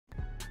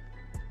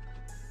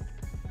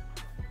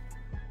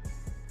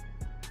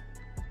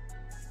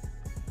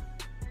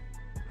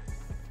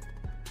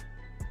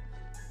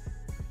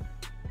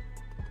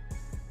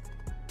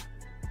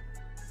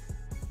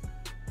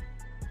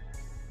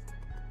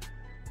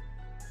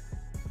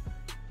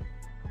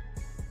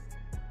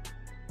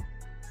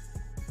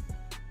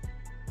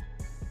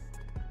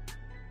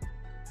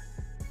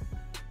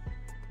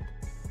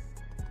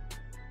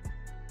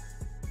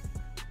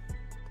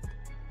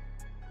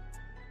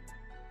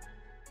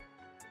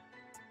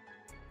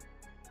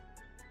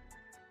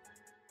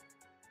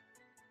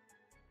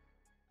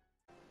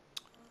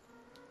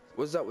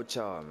What's up with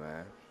y'all,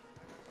 man?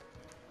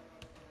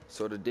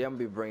 So today I'm gonna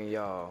be bringing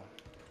y'all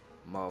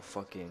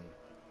motherfucking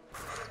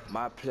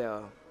my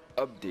player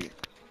update.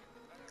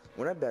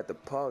 When I'm at the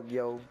park,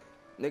 yo,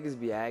 niggas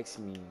be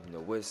asking me, you know,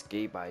 what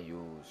escape I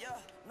use,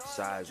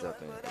 size up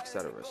and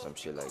etc. Some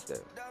shit like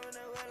that.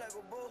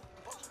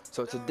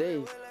 So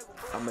today,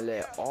 I'ma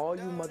let all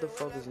you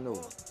motherfuckers know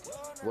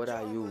what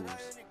I use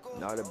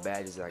and all the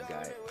badges I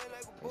got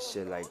and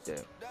shit like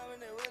that.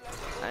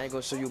 I ain't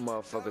gonna show you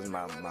motherfuckers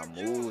my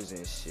moves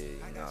and shit,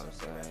 you know what I'm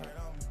saying?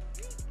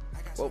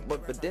 Well,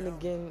 but then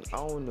again, I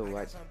don't know.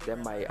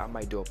 I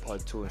might do a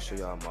part 2 and show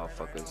y'all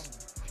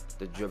motherfuckers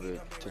the dribble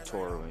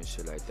tutorial and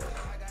shit like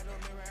that,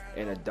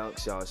 and the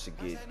dunks y'all should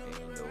get, and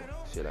you know,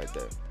 shit like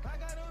that.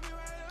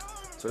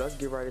 So let's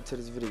get right into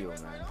this video,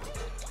 man.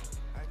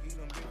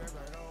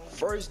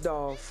 First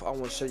off, I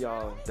want to show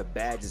y'all the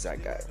badges I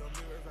got.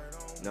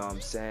 You know what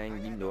I'm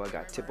saying? You know, I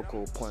got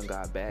typical point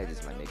guard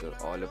badges, my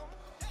nigga.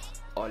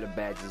 All the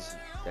badges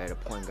that a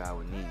point guard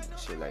would need,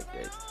 shit like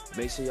that.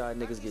 Make sure y'all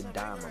niggas get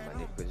diamond,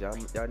 my nigga, because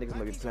y'all niggas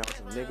might be playing with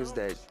some niggas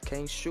that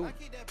can't shoot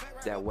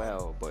that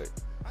well, but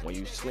when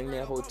you sling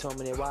that whole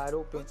terminal wide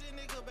open,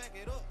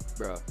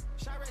 bruh,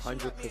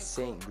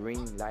 100%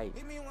 green light,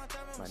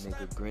 my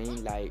nigga,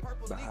 green light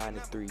behind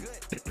the three,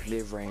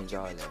 mid-range,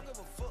 all that.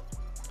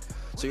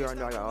 So you already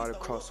know I got all the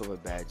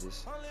crossover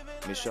badges.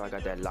 Make sure I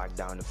got that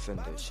lockdown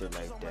defender, shit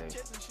like that.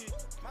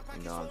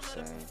 You know what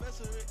I'm saying?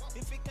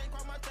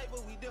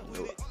 You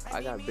know,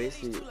 I got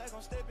basically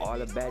all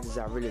the badges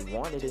I really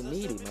wanted and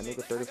needed. My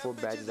nigga, 34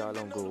 badges all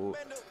on gold.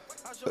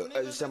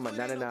 I just said my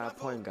 99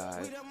 point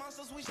guard. You know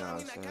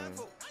what I'm saying?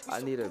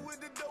 I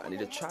need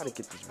to try to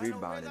get this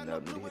rebounding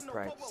up. Need to hit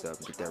practice up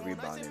and get that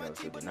rebounding up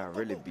so then I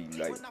really be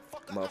like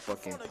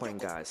motherfucking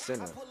point guard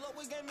center. You know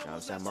what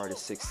I'm saying? I'm already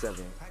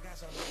 6'7".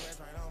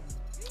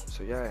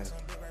 So yeah.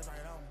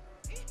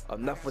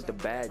 Enough with the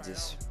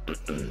badges.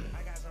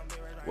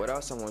 What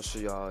else I want to show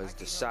y'all is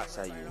the shots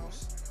I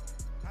use.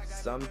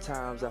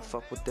 Sometimes I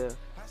fuck with the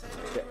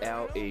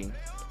LE. You know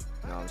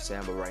what I'm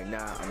saying? But right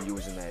now I'm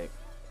using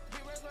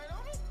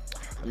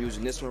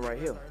this one right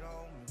here.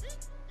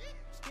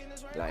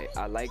 Like,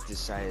 I like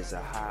this shot. It's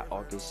a high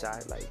arcing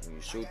shot. Like, when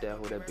you shoot that,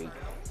 hold that big,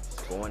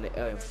 go in the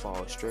air and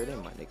fall straight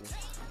in, my nigga.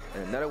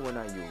 And another one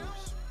I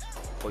use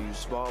for you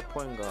small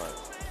point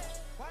guards,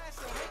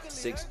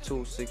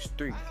 6'2",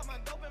 6'3".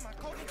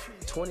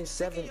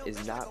 27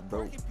 is not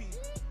broke.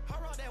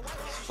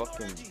 It's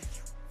fucking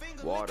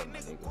water, my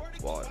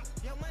nigga. Water.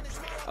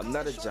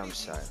 Another jump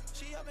shot.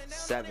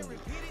 70.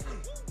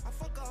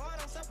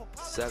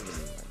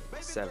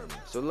 70.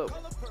 So look,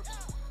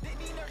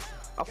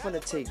 I'm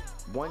finna take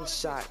one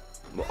shot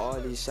with all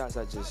these shots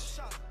I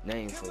just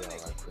named for y'all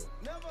right quick.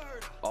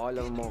 All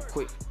of them on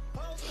quick.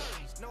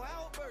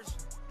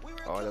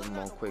 All of them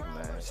on quick,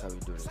 man. That's how we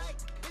do this.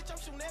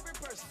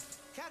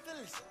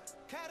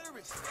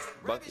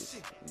 Buckets.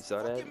 You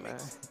saw that, man?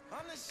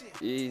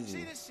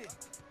 Easy.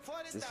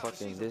 This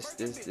fucking this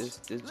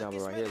jumper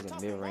right here is a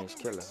mid-range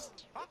killer.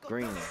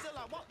 Green.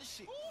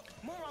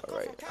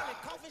 Alright.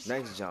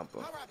 Next jumper.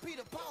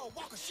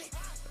 Let's see,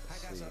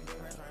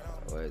 man.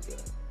 What is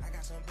that?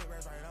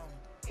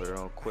 Put it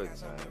on quick,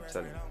 man. I'm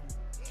telling you.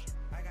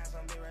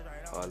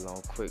 All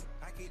on quick.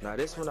 Now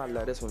this one I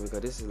love this one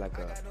because this is like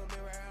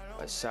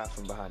a shot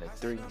from behind the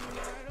three.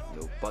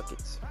 No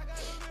buckets.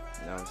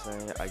 You know what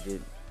I'm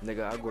saying?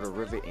 I go to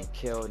Rivet and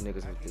kill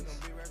niggas with this.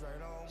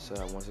 So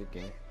once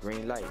again,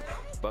 green light,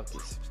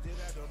 buckets.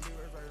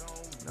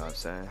 You know what I'm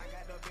saying?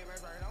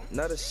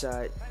 Another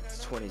shot,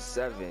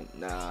 27.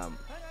 Nah,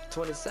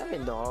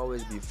 27 don't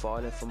always be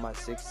falling for my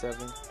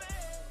 6'7".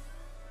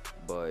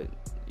 But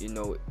you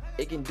know,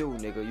 it can do,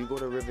 nigga. You go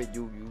to Rivet,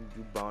 you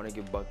bound to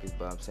get buckets.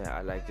 But I'm saying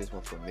I like this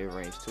one for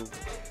mid-range too.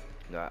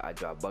 You know, I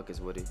drop buckets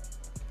with it.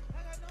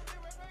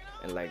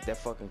 And like that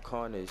fucking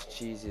corner is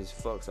cheesy as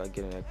fuck, so I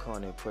get in that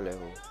corner and pull that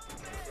hole.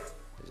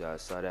 Y'all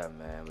saw that,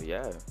 man. But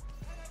yeah.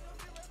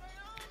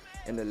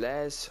 And the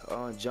last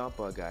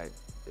jumper I got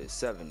is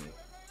 70.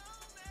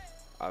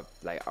 I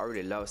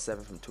already love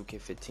 7 from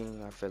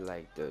 2K15. I feel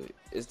like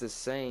it's the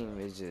same.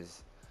 It's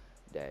just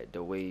that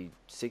the way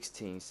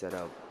 16 set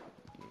up,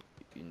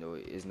 you know,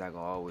 it's not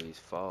gonna always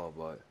fall,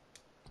 but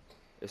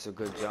it's a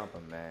good jumper,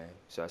 man.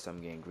 So that's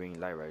I'm getting green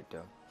light right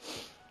there.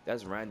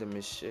 That's random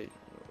as shit.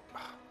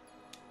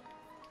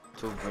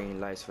 2 green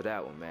lights for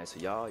that one, man. So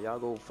y'all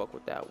go fuck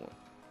with that one.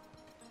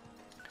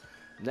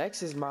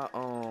 Next is my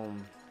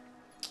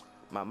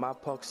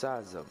puck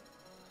size up.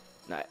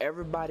 Now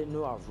everybody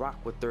knew I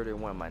rock with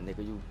 31, my nigga.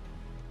 You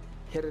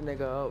hit a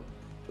nigga up,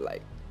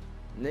 like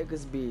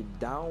niggas be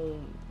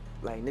down,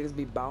 like niggas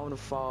be bound to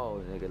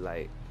fall, nigga.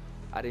 Like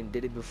I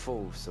did it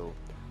before. So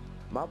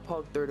my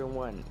puck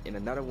 31 and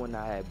another one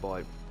I had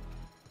bought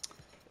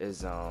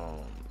is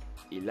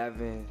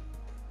 11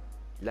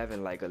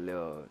 like a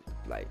little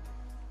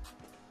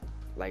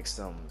like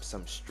some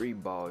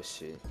street ball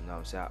shit, you know what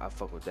I'm saying? I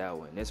fuck with that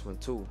one. This one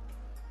too,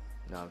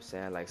 you know what I'm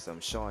saying? Like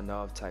some showing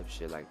off type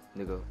shit, like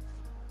nigga,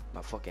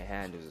 my fucking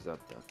handles is up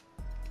there.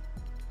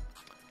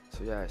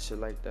 So yeah, shit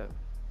like that.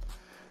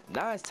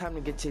 Now it's time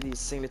to get to these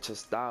signature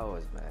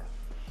styles, man.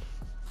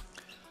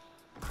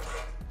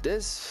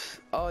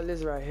 All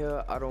this right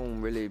here, I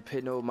don't really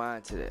pay no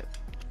mind to that.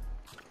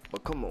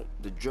 But come on,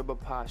 the dribble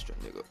posture,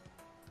 nigga.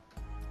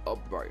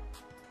 Upright.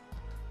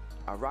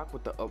 I rock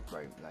with the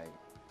upright, like.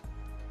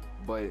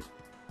 But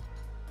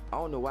I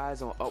don't know why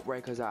it's on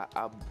upright, cause I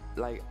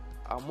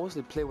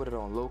mostly play with it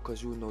on low,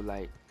 cause you know,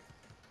 like,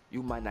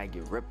 you might not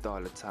get ripped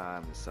all the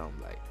time or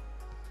something, like,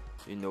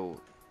 you know,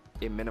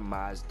 it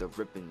minimizes the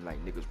ripping,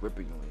 like niggas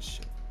ripping you and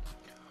shit.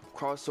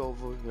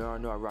 Crossover, you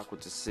already know I rock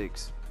with the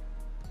 6.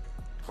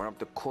 Run up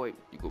the court,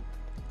 you go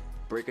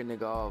break a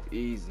nigga off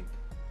easy.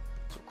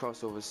 So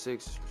crossover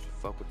 6,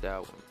 fuck with that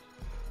one.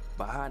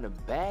 Behind the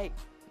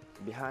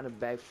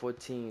back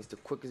 14 is the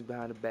quickest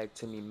behind the back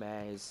to me,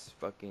 man. It's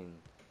fucking,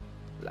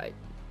 like,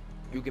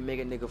 you can make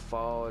a nigga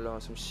fall on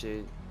some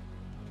shit,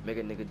 make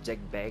a nigga jack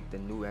back, the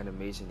new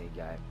animation they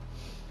got.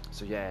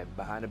 So yeah,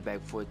 behind the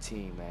back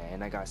 14, man.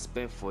 And I got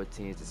spin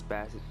 14, it's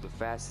the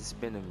fastest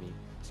spin of me.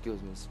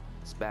 Excuse me,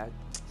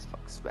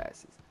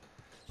 fastest.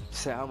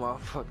 Say I'm all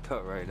fucked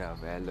up right now,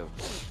 man. Look,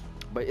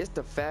 but it's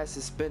the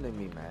fastest spin of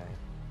me, man.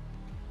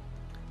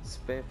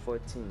 Spin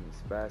 14,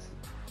 fastest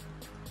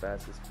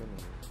spin of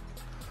me.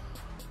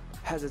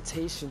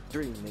 Hesitation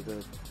 3,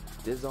 nigga.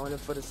 This is only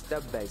for the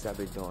step backs I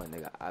been doing,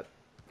 nigga.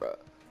 Bruh,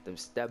 them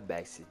step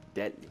backs is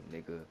deadly,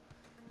 nigga.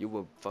 You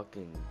will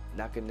fucking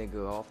knock a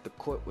nigga off the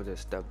court with a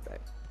step back.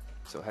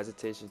 So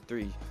hesitation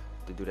 3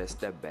 to do that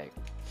step back.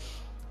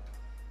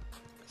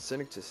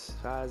 Signature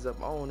size up.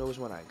 I don't know which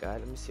one I got.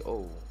 Let me see.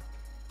 Oh,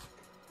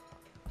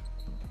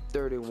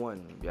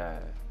 31. Yeah.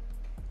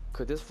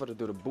 Cause this for to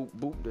do the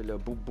boop, the little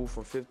boop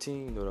from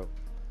 15. You know, the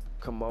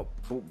come up,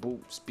 boop,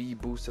 speed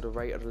boost to the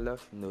right or the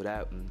left. You know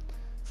that one.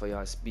 For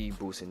y'all speed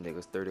boosting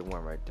niggas,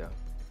 31 right there.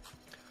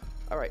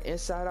 Alright,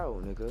 inside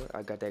out, nigga.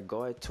 I got that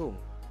guard too.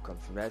 Come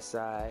from that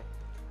side.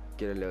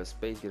 Get a little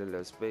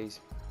space.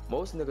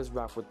 Most niggas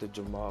rock with the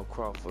Jamal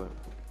Crawford.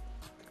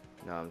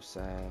 You know what I'm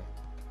saying?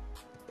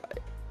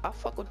 I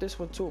fuck with this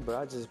one too, but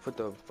I just put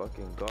the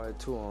fucking guard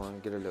 2 on,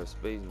 get a little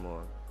space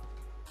more.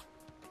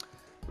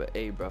 But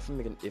hey, bro,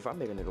 if I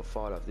make a nigga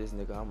fall off this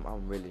nigga,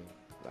 I'm really,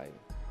 like,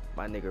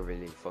 my nigga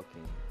really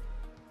fucking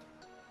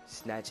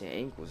snatching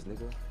ankles,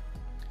 nigga.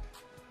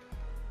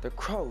 The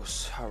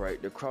cross,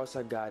 alright, the cross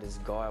I got is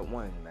guard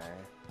 1, man.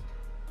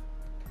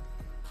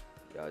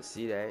 Y'all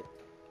see that?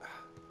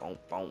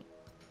 Boom.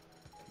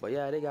 But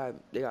yeah, they got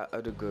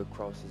other good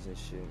crosses and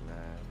shit,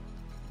 man.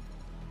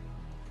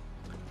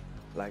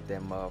 Like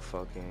that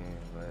motherfucking,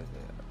 what is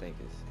it? I think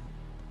it's,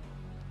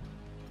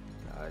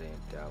 nah, it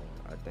ain't that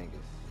one. I think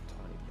it's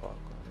Tony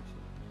Parker.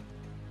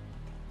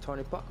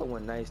 Tony Parker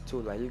one nice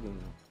too. Like you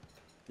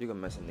can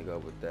mess a nigga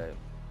up with that.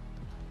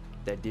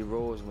 That D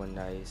Rose one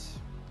nice.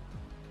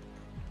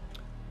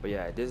 But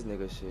yeah, this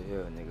nigga shit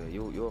here, nigga,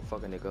 you'll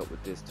fuck a nigga up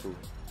with this too.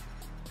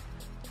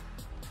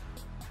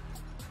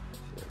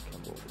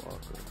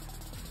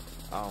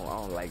 I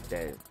don't like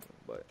that,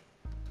 but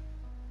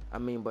I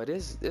mean, but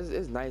it's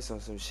nice on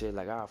some shit.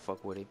 Like I'll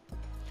fuck with it.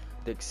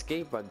 The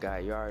escape I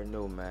got, you already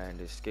know, man.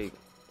 The escape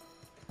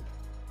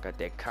got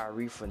that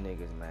Kyrie for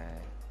niggas, man.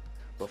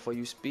 But for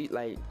you speed,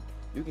 like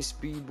you can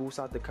speed boost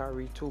out the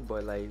Kyrie too,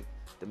 but like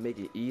to make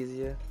it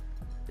easier,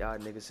 y'all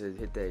niggas should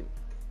hit that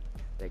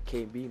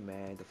KB,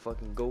 man. The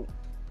fucking GOAT.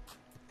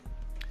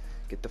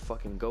 Get the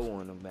fucking go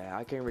on them, man.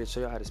 I can't really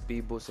show y'all how to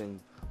speed boost in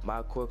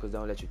my court because they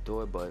don't let you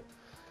do it, but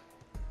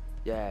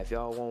yeah, if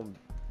y'all want,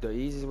 the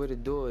easiest way to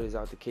do it is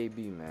out the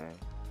KB, man.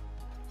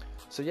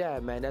 So yeah,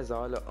 man, that's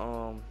all the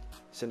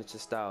signature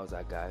styles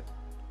I got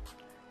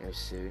and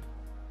shit.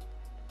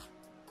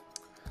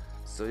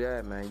 So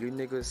yeah, man, you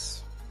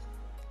niggas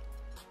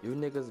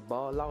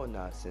ball out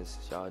now since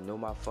y'all know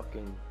my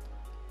fucking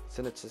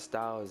signature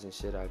styles and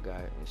shit I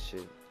got and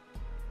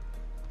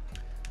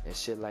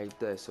shit like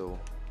that. So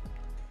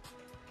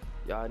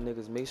y'all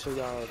niggas, make sure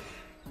y'all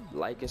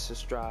like and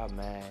subscribe,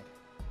 man.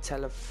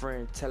 Tell a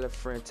friend,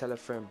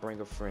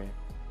 bring a friend.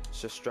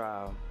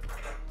 Subscribe.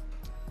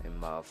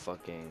 And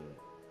motherfucking,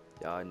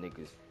 y'all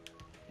niggas,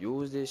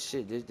 use this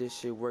shit. This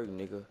shit work,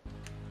 nigga.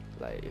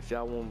 Like, if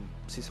y'all want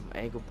to see some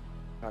ankle,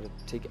 how to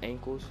take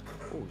ankles.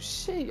 Oh,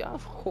 shit,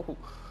 y'all. Oh,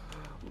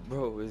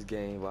 bro, this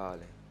game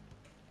wildin'.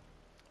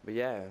 But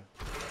yeah.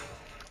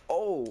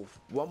 Oh,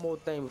 one more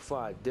thing before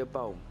I dip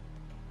out.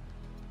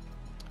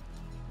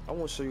 I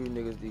want to show you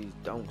niggas these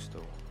dunks,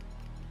 though.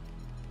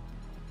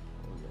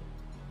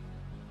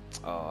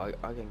 Oh,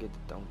 I can get the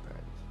dunk pads.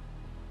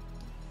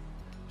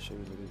 Show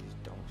you niggas these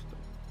dunks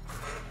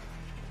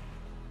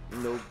though.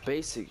 You know,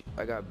 basic.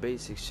 I got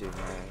basic shit,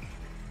 man.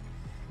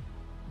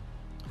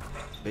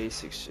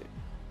 Basic shit.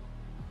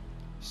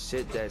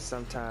 Shit that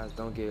sometimes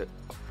don't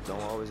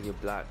always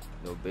get blocked.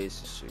 No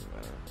basic shit,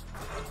 man.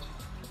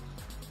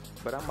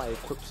 But I might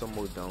equip some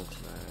more dunks,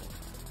 man.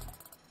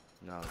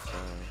 You know what I'm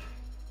saying?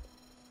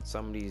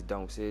 Some of these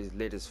dunks is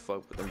lit as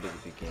fuck, but them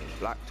bitches be getting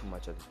blocked too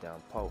much at the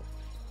damn pole.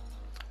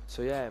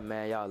 So yeah,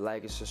 man, y'all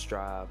like and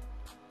subscribe.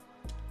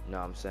 You know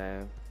what I'm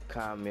saying?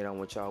 Comment on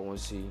what y'all want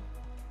to see.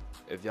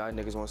 If y'all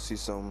niggas want to see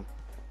some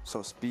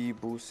some speed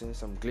boosting,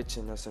 some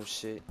glitching or some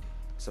shit,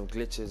 some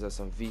glitches or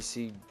some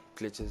VC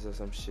glitches or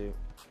some shit.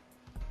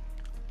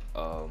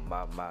 You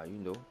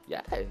know,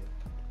 yeah.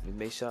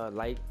 Make sure to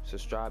like,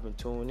 subscribe, and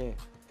tune in.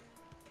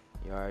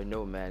 You already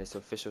know, man. It's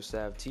Official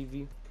Sav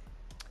TV,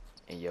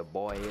 and your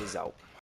boy is out.